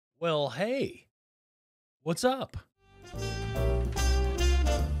Well, hey, what's up?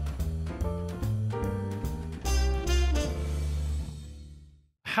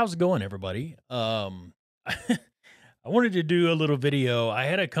 How's it going, everybody? I wanted to do a little video. I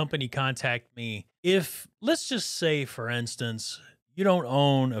had a company contact me. If, let's just say, for instance, you don't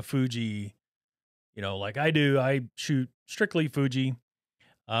own a Fuji, like I do, I shoot strictly Fuji.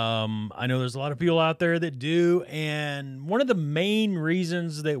 I know there's a lot of people out there that do, and one of the main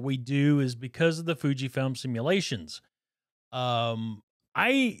reasons that we do is because of the Fujifilm simulations. Um,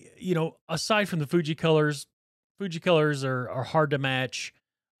 aside from the Fuji colors are hard to match.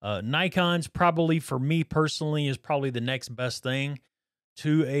 Nikon's probably, for me personally, is probably the next best thing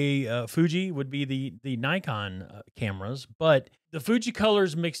to a Fuji would be the Nikon cameras, but the Fuji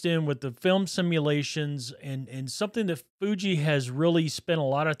colors mixed in with the film simulations and something that Fuji has really spent a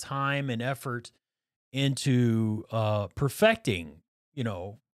lot of time and effort into perfecting, you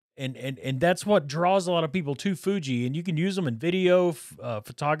know, and that's what draws a lot of people to Fuji. And you can use them in video,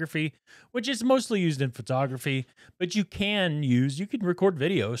 photography, which is mostly used in photography, but you can record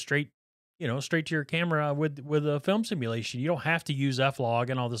video straight to your camera with a film simulation. You don't have to use F-Log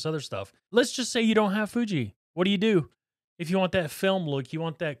and all this other stuff. Let's just say you don't have Fuji. What do? If you want that film look, you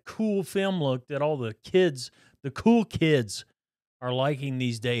want that cool film look that all the cool kids are liking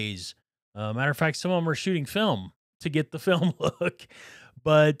these days. Matter of fact, some of them are shooting film to get the film look.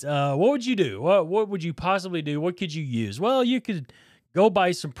 But what would you do? What would you possibly do? What could you use? Well, you could go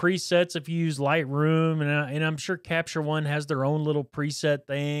buy some presets if you use Lightroom, and I'm sure Capture One has their own little preset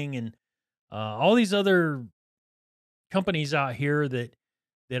thing, and all these other companies out here that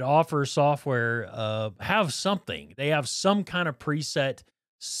offer software have something. They have some kind of preset,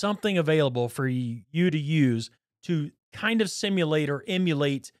 something available for you to use to kind of simulate or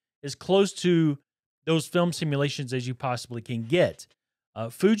emulate as close to those film simulations as you possibly can get.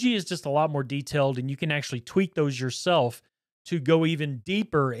 Fuji is just a lot more detailed, and you can actually tweak those yourself to go even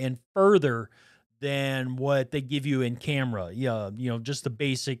deeper and further than what they give you in camera. Yeah, just the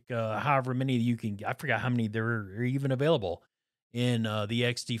basic, however many you can. I forgot how many there are even available in the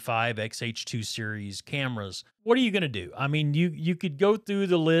XT5, XH2 series cameras. What are you going to do? I mean, you could go through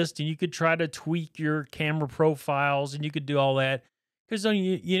the list and you could try to tweak your camera profiles and you could do all that. Because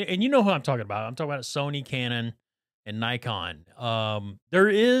you know who I'm talking about. I'm talking about Sony, Canon, and Nikon. There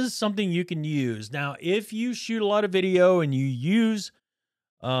is something you can use. Now, if you shoot a lot of video and you use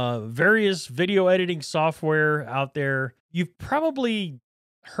various video editing software out there, you've probably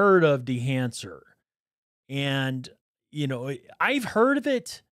heard of Dehancer. And, I've heard of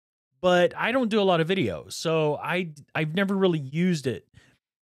it, but I don't do a lot of video. So I've never really used it.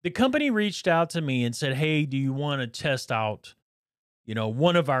 The company reached out to me and said, "Hey, do you want to test out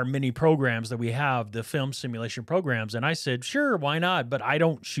one of our many programs that we have, the film simulation programs?" And I said, "Sure, why not? But I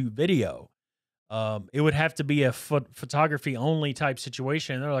don't shoot video. It would have to be a photography only type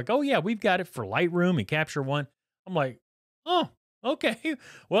situation." And they're like, "Oh yeah, we've got it for Lightroom and Capture One." I'm like, "Oh, okay."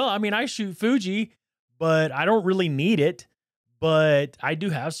 Well, I mean, I shoot Fuji, but I don't really need it. But I do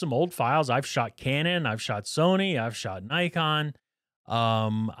have some old files. I've shot Canon, I've shot Sony, I've shot Nikon.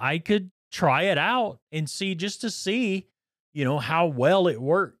 I could try it out and see, just to see, how well it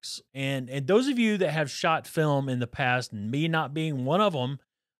works. And those of you that have shot film in the past, and me not being one of them,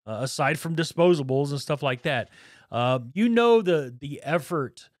 aside from disposables and stuff like that, the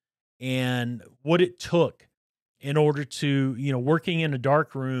effort and what it took in order to, working in a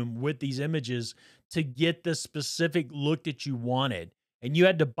dark room with these images to get the specific look that you wanted. And you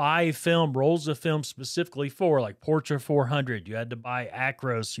had to buy film, rolls of film specifically for, like, Portra 400. You had to buy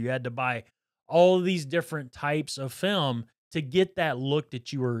Acros. You had to buy all of these different types of film to get that look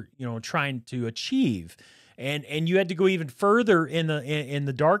that you were, trying to achieve. And you had to go even further in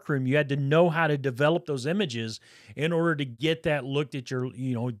the dark room. You had to know how to develop those images in order to get that look that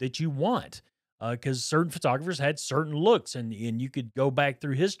that you want. Because certain photographers had certain looks, and you could go back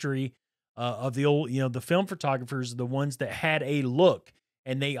through history of the old, the film photographers, the ones that had a look,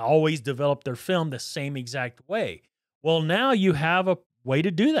 and they always developed their film the same exact way. Well, now you have a way to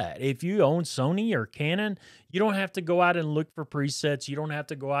do that. If you own Sony or Canon, you don't have to go out and look for presets. You don't have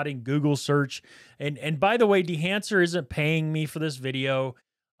to go out and Google search. And by the way, Dehancer isn't paying me for this video.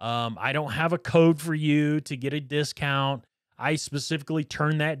 I don't have a code for you to get a discount. I specifically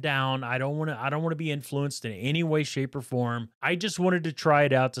turned that down. I don't want to be influenced in any way, shape, or form. I just wanted to try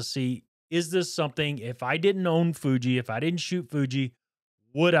it out to see, is this something, if I didn't own Fuji, if I didn't shoot Fuji,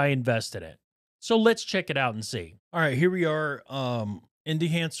 would I invest in it? So let's check it out and see. All right, here we are in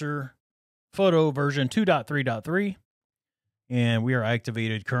Dehancer photo version 2.3.3, and we are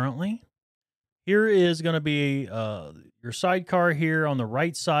activated currently. here is going to be your sidecar. Here on the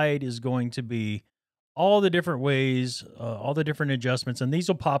right side is going to be all the different ways, all the different adjustments, and these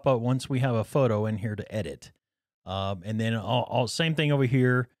will pop up once we have a photo in here to edit. And then same thing over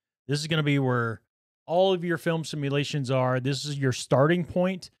here. This is going to be where all of your film simulations are. This is your starting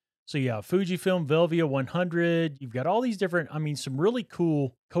point. So you have Fujifilm Velvia 100. You've got all these different, I mean, some really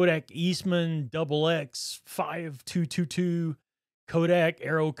cool Kodak Eastman Double X 5222, Kodak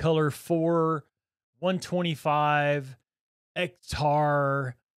Aero Color 4, 125,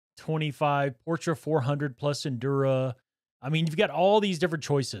 Ektar 25, Portra 400 plus Endura. I mean, you've got all these different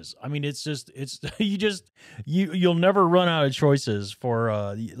choices. I mean, it's you'll never run out of choices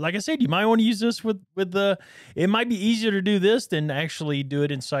for like I said, you might want to use this with the, it might be easier to do this than actually do it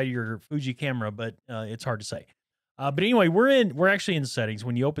inside your Fuji camera, but it's hard to say. But anyway, we're actually in settings.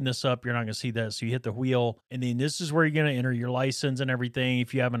 When you open this up, you're not going to see that. So you hit the wheel, and then this is where you're going to enter your license and everything.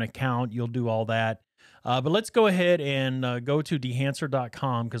 If you have an account, you'll do all that. But let's go ahead and go to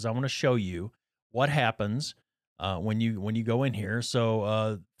dehancer.com because I want to show you what happens when you go in here.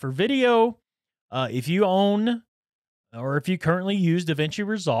 So for video, if you own or if you currently use DaVinci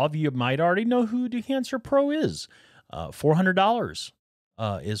Resolve, you might already know who Dehancer Pro is. $400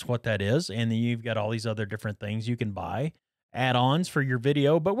 is what that is. And then you've got all these other different things you can buy, add-ons for your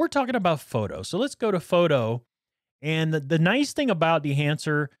video, but we're talking about photo. So let's go to photo. And the nice thing about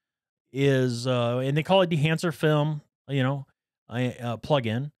Dehancer is, and they call it Dehancer Film,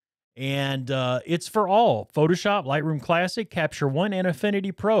 plugin. And it's for all Photoshop, Lightroom Classic, Capture One, and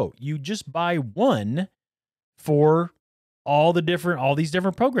Affinity Pro. You just buy one for all these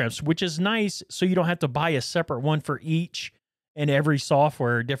different programs, which is nice. So you don't have to buy a separate one for each and every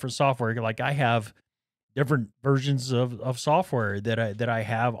software, different software. Like I have different versions of software that I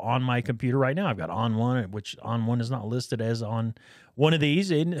have on my computer right now. I've got On One, which On One is not listed as on one of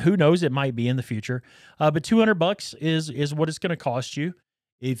these, and who knows, it might be in the future. But $200 is what it's going to cost you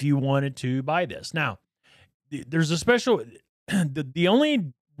if you wanted to buy this. Now, there's a special. The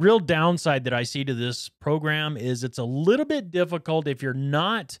only real downside that I see to this program is it's a little bit difficult if you're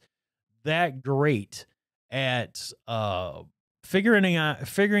not that great at figuring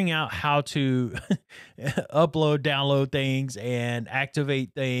out how to upload, download things and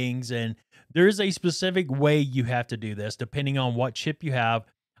activate things. And there's a specific way you have to do this depending on what chip you have.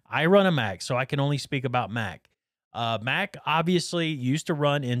 I run a Mac, so I can only speak about Mac. Mac obviously used to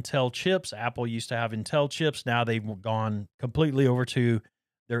run Intel chips. Apple used to have Intel chips. Now they've gone completely over to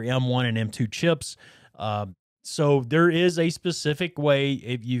their M1 and M2 chips. So there is a specific way.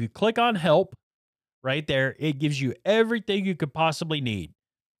 If you click on help right there, it gives you everything you could possibly need.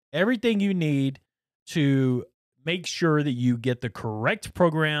 Everything you need to make sure that you get the correct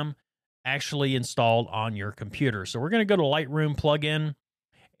program actually installed on your computer. So we're going to go to Lightroom plugin.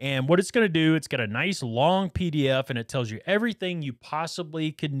 And what it's going to do, it's got a nice long PDF, and it tells you everything you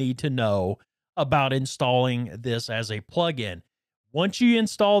possibly could need to know about installing this as a plugin. Once you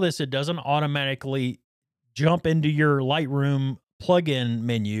install this, it doesn't automatically jump into your Lightroom plugin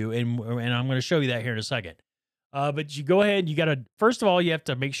menu, and I'm going to show you that here in a second. But you go ahead, you got to, first of all, you have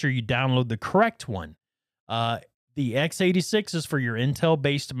to make sure you download the correct one. The x86 is for your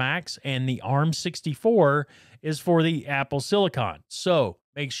Intel-based Macs, and the ARM64 is for the Apple Silicon. So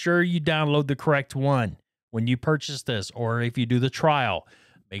make sure you download the correct one when you purchase this, or if you do the trial.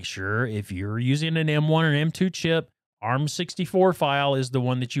 Make sure if you're using an M1 or M2 chip, ARM64 file is the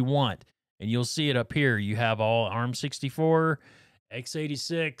one that you want. And you'll see it up here. You have all ARM64,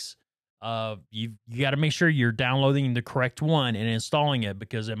 x86. You got to make sure you're downloading the correct one and installing it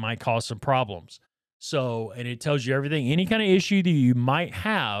because it might cause some problems. So, and it tells you everything, any kind of issue that you might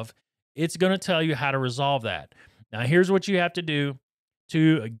have, it's going to tell you how to resolve that. Now, here's what you have to do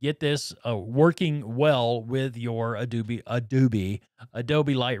to get this working well with your Adobe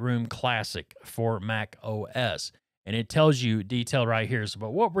Lightroom Classic for Mac OS. And it tells you detailed right here. So, but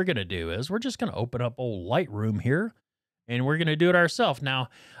what we're going to do is we're just going to open up old Lightroom here, and we're going to do it ourselves. Now,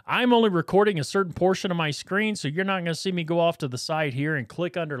 I'm only recording a certain portion of my screen, so you're not going to see me go off to the side here and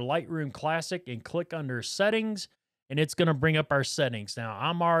click under Lightroom Classic and click under Settings, and it's going to bring up our settings. Now,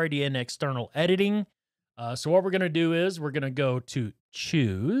 I'm already in external editing, so what we're going to do is we're going to go to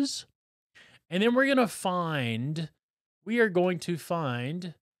Choose, and then we are going to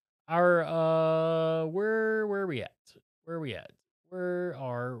find our, where are we at? Where are we at? Where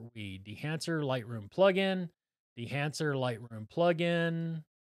are we? Dehancer Lightroom plugin. Dehancer Lightroom plugin.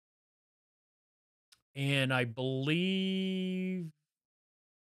 And I believe,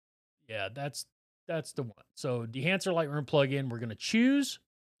 yeah, that's the one. So Dehancer Lightroom plugin, we're going to choose.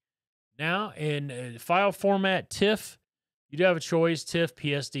 Now in file format TIFF, You do have a choice, TIFF,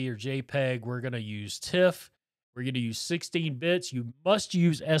 PSD, or JPEG. We're going to use TIFF. We're going to use 16 bits. You must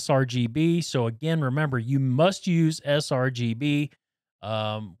use sRGB. So again, remember, you must use sRGB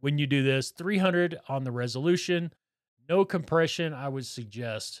when you do this. 300 on the resolution, no compression, I would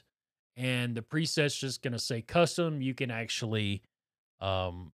suggest. And the preset's just going to say custom. You can actually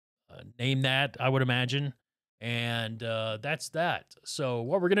name that, I would imagine. And that's that. So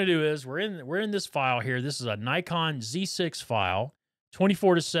what we're going to do is we're in this file here. This is a Nikon Z6 file,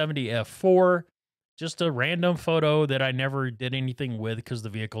 24 to 70 f4. Just a random photo that I never did anything with because the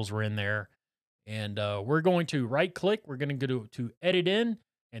vehicles were in there. And we're going to right click. We're going to go to edit in,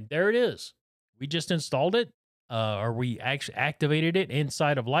 and there it is. We just installed it, or we actually activated it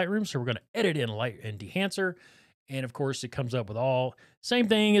inside of Lightroom. So we're going to edit in Dehancer. And of course, it comes up with all same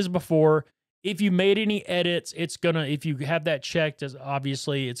thing as before. If you made any edits, it's gonna, if you have that checked, as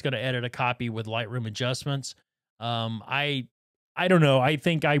obviously it's gonna edit a copy with Lightroom adjustments. I don't know. I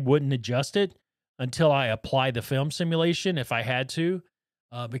think I wouldn't adjust it until I apply the film simulation if I had to,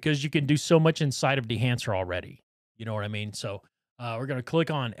 because you can do so much inside of Dehancer already. You know what I mean? So we're gonna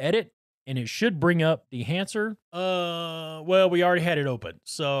click on edit, and it should bring up Dehancer. Well, we already had it open,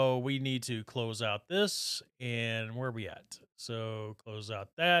 so we need to close out this. And where are we at? So close out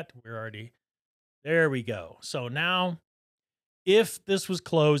that. We're already there. We go. So now, if this was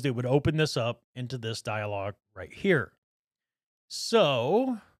closed, it would open this up into this dialog right here.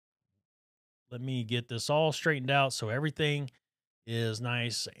 So let me get this all straightened out so everything is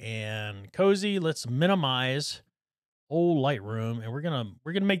nice and cozy. Let's minimize old Lightroom, and we're gonna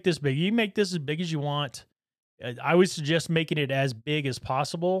make this big. You make this as big as you want. I would suggest making it as big as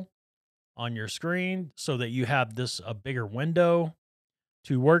possible on your screen so that you have this a bigger window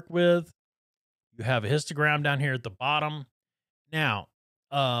to work with. You have a histogram down here at the bottom. Now,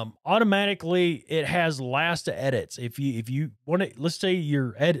 automatically it has last edits. If you want to, let's say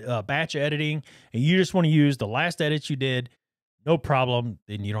you're batch editing and you just want to use the last edits you did, no problem.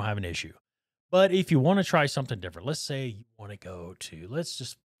 Then you don't have an issue. But if you want to try something different, let's say you want to go to, let's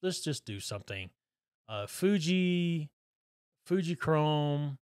just do something. Fuji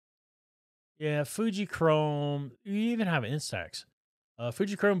Chrome. Yeah, Fuji Chrome. You even have Instax.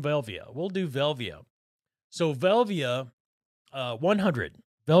 Fuji Chrome Velvia. We'll do Velvia. So Velvia 100.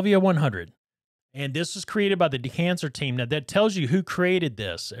 Velvia 100. And this was created by the Dehancer team. Now that tells you who created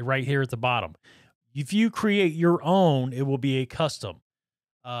this right here at the bottom. If you create your own, it will be a custom.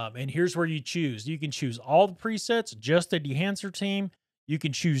 And here's where you choose. You can choose all the presets, just the Dehancer team. You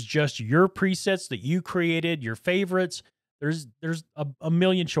can choose just your presets that you created, your favorites. There's a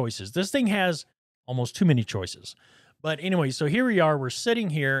million choices. This thing has almost too many choices. But anyway, so here we are. We're sitting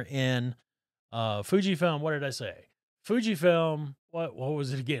here in Fujifilm. What did I say? Fujifilm. What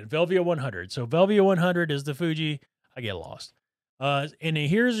was it again? Velvia 100. So Velvia 100 is the Fuji. I get lost. And then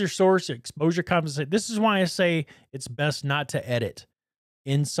here's your source exposure compensation. This is why I say it's best not to edit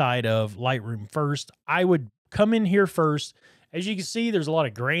inside of Lightroom first. I would come in here first. As you can see, there's a lot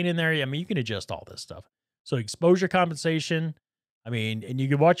of grain in there. I mean, you can adjust all this stuff. So exposure compensation. I mean, and you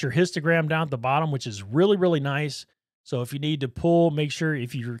can watch your histogram down at the bottom, which is really, really nice. So if you need to pull, make sure,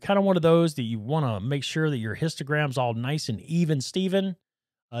 if you're kind of one of those that you want to make sure that your histogram's all nice and even, Steven,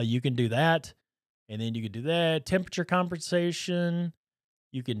 you can do that. And then you can do that. Temperature compensation.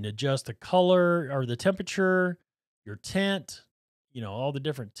 You can adjust the color or the temperature, your tint, you know, all the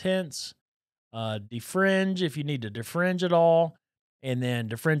different tints. Defringe if you need to defringe it all. And then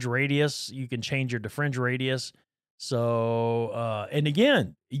defringe radius. You can change your defringe radius. So, and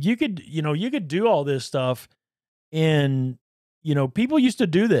again, you could do all this stuff. And, people used to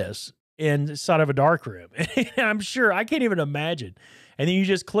do this inside of a dark room. And I'm sure, I can't even imagine. And then you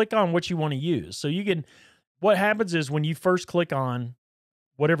just click on what you want to use. So what happens is when you first click on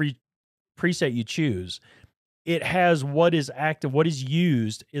whatever preset you choose, it has what is active, what is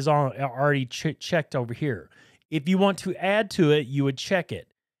used is already checked over here. If you want to add to it, you would check it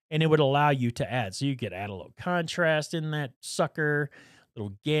and it would allow you to add. So you could add a little contrast in that sucker,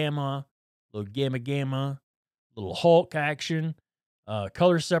 little gamma, little Hulk action,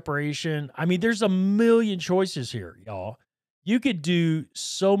 color separation. I mean, there's a million choices here, y'all. You could do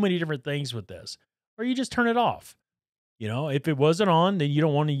so many different things with this, or you just turn it off. If it wasn't on, then you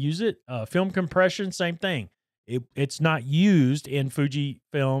don't want to use it. Film compression, same thing. It's not used in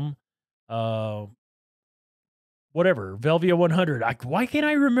Fujifilm, whatever, Velvia 100. Why can't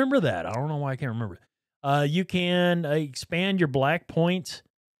I remember that? I don't know why I can't remember. You can expand your black point.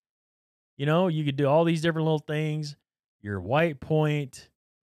 You could do all these different little things. Your white point.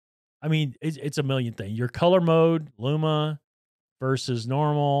 I mean, it's a million things. Your color mode, Luma versus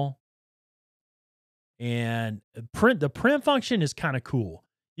normal. And the print function is kind of cool.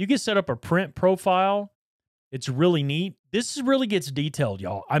 You can set up a print profile. It's really neat. Really gets detailed,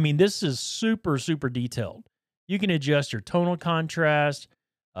 y'all. I mean, this is super, super detailed. You can adjust your tonal contrast,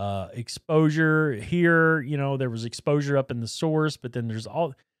 exposure here. You know, there was exposure up in the source, but then there's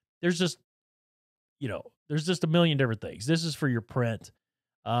just, there's just a million different things. This is for your print.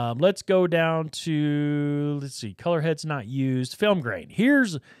 Let's go down to, let's see, color head's not used. Film grain.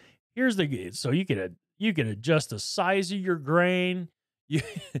 Here's so you can adjust the size of your grain. You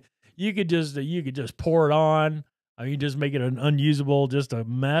you could just pour it on. I mean, just make it an unusable, just a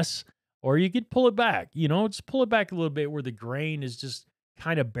mess, or you could pull it back. Just pull it back a little bit where the grain is just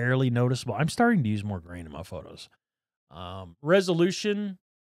kind of barely noticeable. I'm starting to use more grain in my photos. Resolution,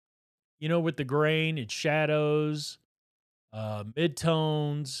 with the grain, it's shadows,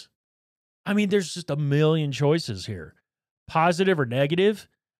 midtones. I mean, there's just a million choices here. Positive or negative.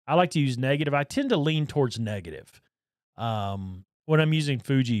 I like to use negative. I tend to lean towards negative. When I'm using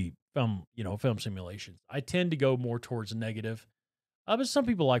Fuji film simulations, I tend to go more towards negative. But some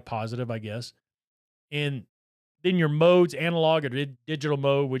people like positive, I guess. And then your modes, analog or digital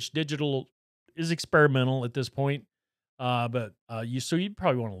mode, which digital is experimental at this point. But you'd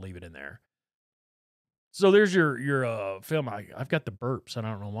probably want to leave it in there. So there's your film. I've got the burps. I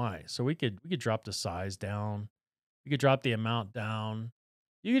don't know why. So we could drop the size down. We could drop the amount down.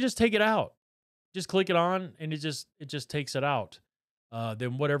 You could just take it out. Just click it on, and it just takes it out.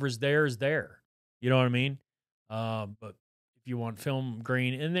 Then whatever's there is there. You know what I mean? But if you want film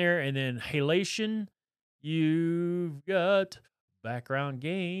grain in there, and then halation, you've got background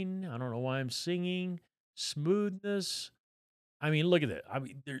gain. I don't know why I'm singing. Smoothness. I mean, look at it. I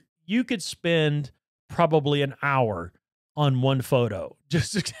mean, you could spend probably an hour on one photo.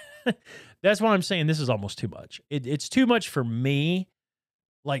 Just that's why I'm saying this is almost too much. It's too much for me.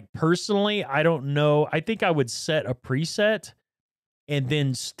 Like personally, I don't know. I think I would set a preset and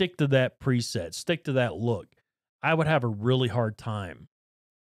then stick to that preset, stick to that look. I would have a really hard time.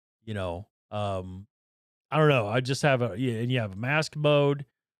 I don't know. I just have and you have a mask mode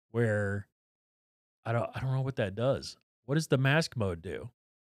where I don't know what that does. What does the mask mode do?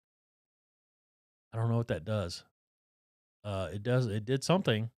 I don't know what that does. It did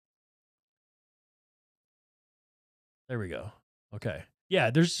something. There we go. Okay. Yeah,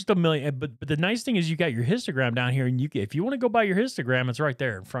 there's just a million. But the nice thing is you got your histogram down here, and if you want to go by your histogram, it's right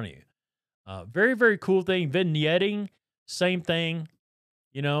there in front of you. Very, very cool thing. Vignetting, same thing.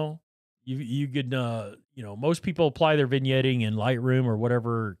 You could, most people apply their vignetting in Lightroom or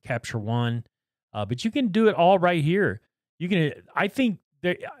whatever, Capture One. But you can do it all right here. I think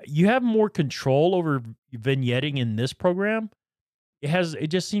that you have more control over vignetting in this program. It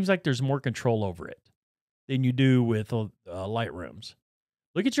just seems like there's more control over it than you do with Lightrooms.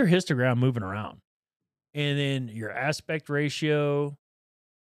 Look at your histogram moving around. And then your aspect ratio.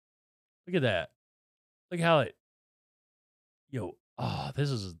 Look at that. Look how this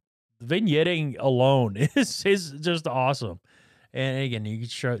is, vignetting alone is just awesome. And again, you can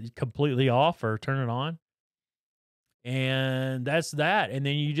shut it completely off or turn it on. And that's that. And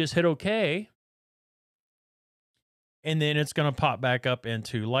then you just hit OK. And then it's going to pop back up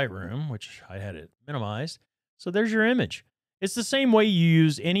into Lightroom, which I had it minimized. So there's your image. It's the same way you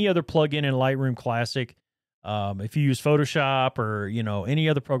use any other plugin in Lightroom Classic. If you use Photoshop or, any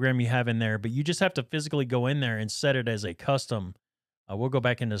other program you have in there, but you just have to physically go in there and set it as a custom. We'll go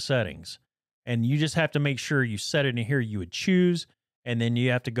back into settings, and you just have to make sure you set it in here you would choose. And then you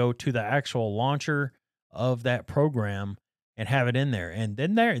have to go to the actual launcher of that program and have it in there. And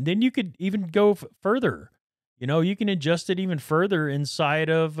then you could even go further. You can adjust it even further inside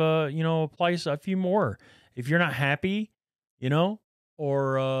of, apply a few more. If you're not happy,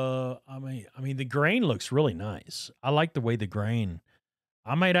 or, I mean, the grain looks really nice. I like the way the grain,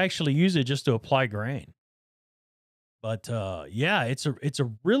 I might actually use it just to apply grain. But, yeah, it's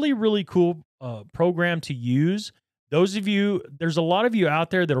a really, really cool, program to use. There's a lot of you out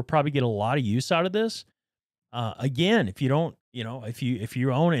there that'll probably get a lot of use out of this. Again, if you don't, if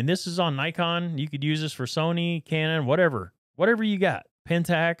you own it, and this is on Nikon, you could use this for Sony, Canon, whatever you got,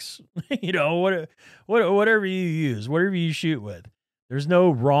 Pentax, whatever you use, whatever you shoot with. There's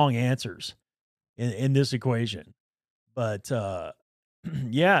no wrong answers in this equation. But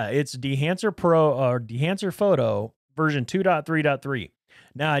yeah, it's Dehancer Pro or Dehancer Photo version 2.3.3.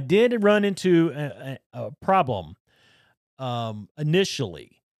 Now, I did run into a problem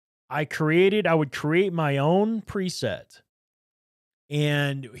initially. I would create my own preset.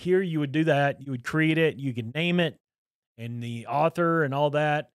 And here you would do that. You would create it. You could name it and the author and all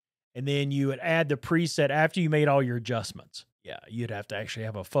that. And then you would add the preset after you made all your adjustments. Yeah, you'd have to actually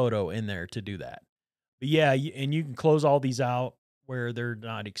have a photo in there to do that. But yeah, and you can close all these out where they're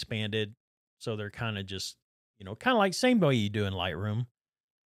not expanded. So they're kind of just, kind of like same way you do in Lightroom,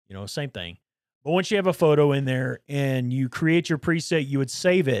 same thing. But once you have a photo in there and you create your preset, you would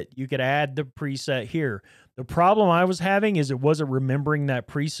save it. You could add the preset here. The problem I was having is it wasn't remembering that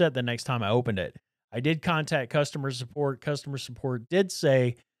preset the next time I opened it. I did contact customer support. Customer support did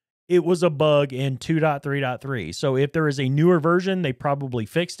say it was a bug in 2.3.3. So if there is a newer version, they probably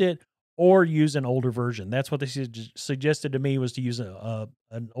fixed it or use an older version. That's what they suggested to me, was to use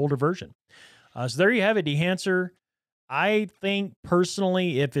an older version. So there you have it, Dehancer. I think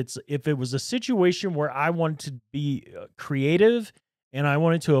personally, if it was a situation where I wanted to be creative and I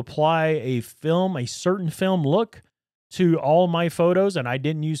wanted to apply a certain film look to all my photos, and I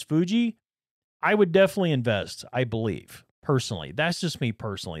didn't use Fuji, I would definitely invest, I believe, personally. That's just me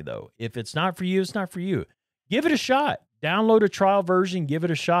personally, though. If it's not for you, it's not for you. Give it a shot. Download a trial version, give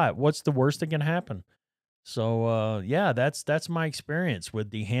it a shot. What's the worst that can happen? So, yeah, that's my experience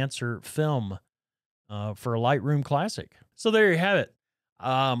with Dehancer film for a Lightroom Classic. So there you have it.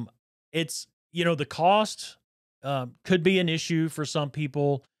 It's, the cost could be an issue for some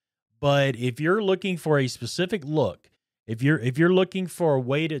people, but if you're looking for a specific look, if you're looking for a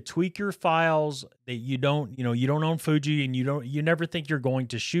way to tweak your files that you don't own Fuji, and you never think you're going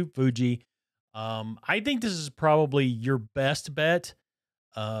to shoot Fuji, I think this is probably your best bet.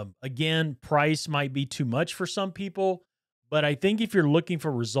 Again, price might be too much for some people, but I think if you're looking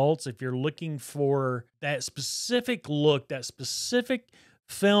for results, if you're looking for that specific look, that specific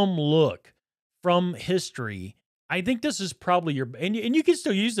film look from history, I think this is probably and you can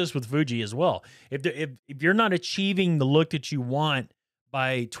still use this with Fuji as well. If you're not achieving the look that you want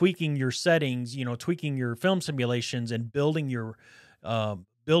by tweaking your settings, tweaking your film simulations and building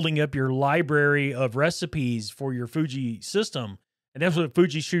up your library of recipes for your Fuji system, and that's what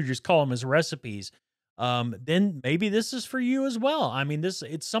Fuji shooters call them, as recipes, then maybe this is for you as well. I mean,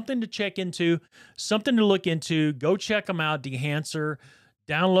 it's something to check into, something to look into. Go check them out, Dehancer.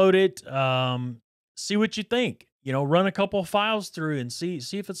 Download it. See what you think. Run a couple of files through and see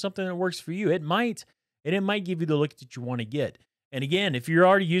if it's something that works for you. It might give you the look that you want to get. And again, if you're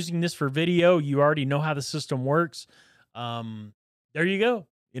already using this for video, you already know how the system works. There you go.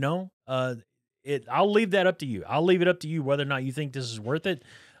 I'll leave that up to you. I'll leave it up to you whether or not you think this is worth it.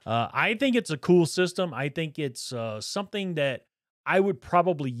 I think it's a cool system. I think it's something that I would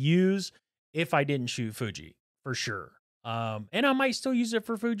probably use if I didn't shoot Fuji, for sure. And I might still use it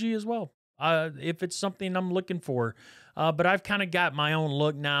for Fuji as well, if it's something I'm looking for. But I've kind of got my own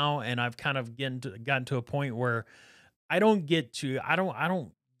look now, and I've kind of gotten to a point where I don't get too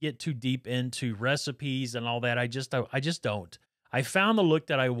deep into recipes and all that. I just don't. I found the look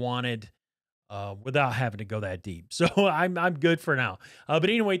that I wanted without having to go that deep. So I'm good for now. But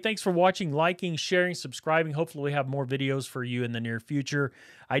anyway, thanks for watching, liking, sharing, subscribing. Hopefully we have more videos for you in the near future.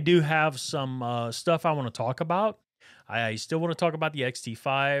 I do have some stuff I want to talk about. I still want to talk about the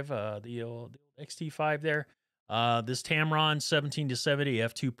XT5, the old XT5 there. This Tamron 17-70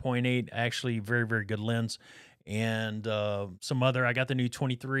 f2.8, actually very, very good lens. And some other, I got the new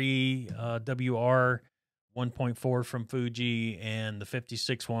 23 WR 1.4 from Fuji, and the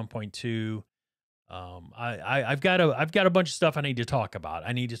 56 1.2. I've got a bunch of stuff I need to talk about.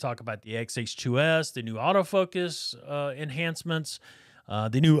 I need to talk about the XH2S, the new autofocus enhancements,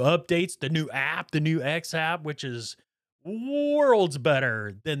 the new updates, the new app, the new X app, which is worlds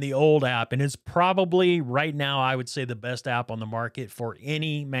better than the old app, and it's probably right now, I would say, the best app on the market for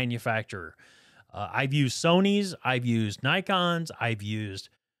any manufacturer. I've used Sony's, I've used Nikon's, I've used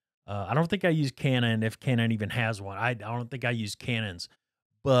I don't think I use Canon, if Canon even has one. I don't think I use Canon's,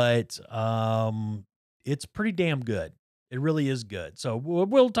 but it's pretty damn good. It really is good. So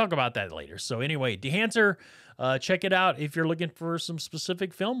we'll talk about that later. So anyway, Dehancer, check it out if you're looking for some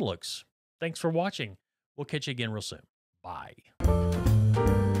specific film looks. Thanks for watching. We'll catch you again real soon. Bye.